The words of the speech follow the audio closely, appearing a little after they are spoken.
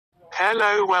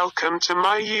Hello, welcome to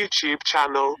my YouTube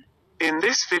channel. In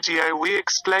this video we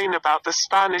explain about the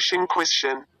Spanish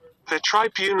Inquisition, the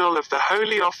Tribunal of the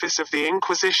Holy Office of the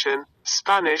Inquisition,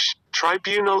 Spanish,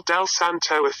 Tribunal del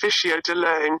Santo Oficio de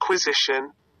la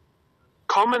Inquisición.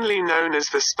 Commonly known as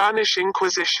the Spanish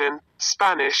Inquisition,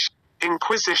 Spanish,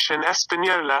 Inquisición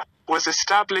española, was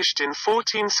established in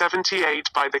 1478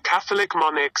 by the Catholic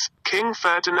Monarchs, King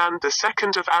Ferdinand II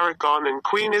of Aragon and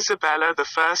Queen Isabella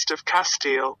I of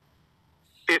Castile.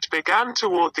 It began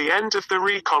toward the end of the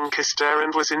Reconquista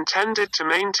and was intended to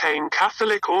maintain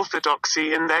Catholic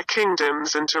orthodoxy in their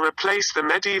kingdoms and to replace the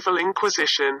Medieval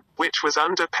Inquisition, which was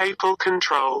under papal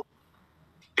control.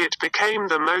 It became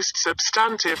the most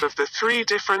substantive of the three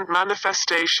different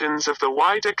manifestations of the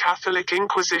wider Catholic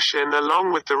Inquisition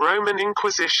along with the Roman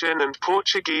Inquisition and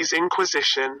Portuguese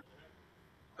Inquisition.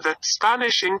 The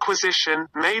Spanish Inquisition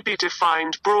may be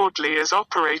defined broadly as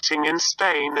operating in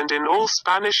Spain and in all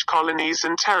Spanish colonies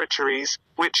and territories,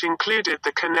 which included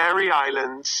the Canary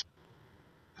Islands,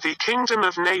 the Kingdom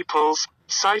of Naples,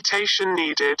 citation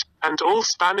needed, and all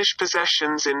Spanish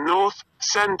possessions in North,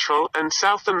 Central, and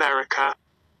South America.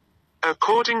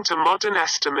 According to modern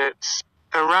estimates,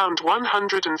 around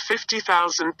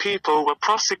 150,000 people were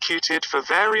prosecuted for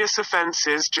various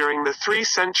offences during the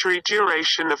 3-century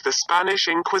duration of the Spanish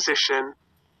Inquisition,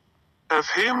 of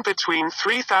whom between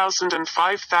 3,000 and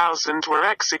 5,000 were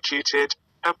executed,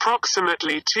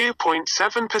 approximately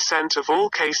 2.7% of all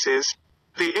cases.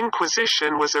 The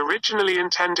Inquisition was originally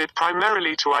intended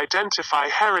primarily to identify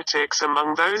heretics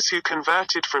among those who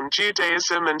converted from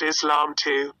Judaism and Islam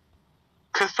to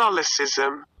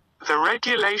Catholicism. The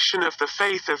regulation of the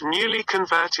faith of newly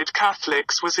converted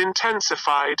Catholics was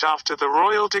intensified after the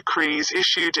royal decrees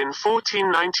issued in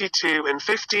 1492 and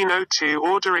 1502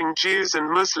 ordering Jews and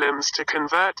Muslims to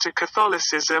convert to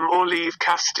Catholicism or leave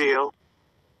Castile,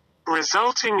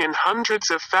 resulting in hundreds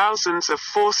of thousands of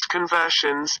forced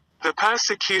conversions, the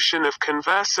persecution of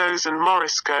conversos and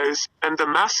moriscos, and the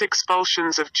mass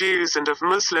expulsions of Jews and of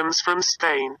Muslims from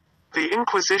Spain. The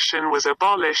Inquisition was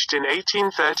abolished in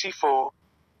 1834.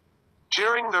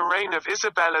 During the reign of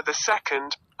Isabella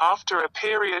II, after a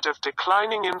period of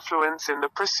declining influence in the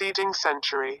preceding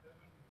century,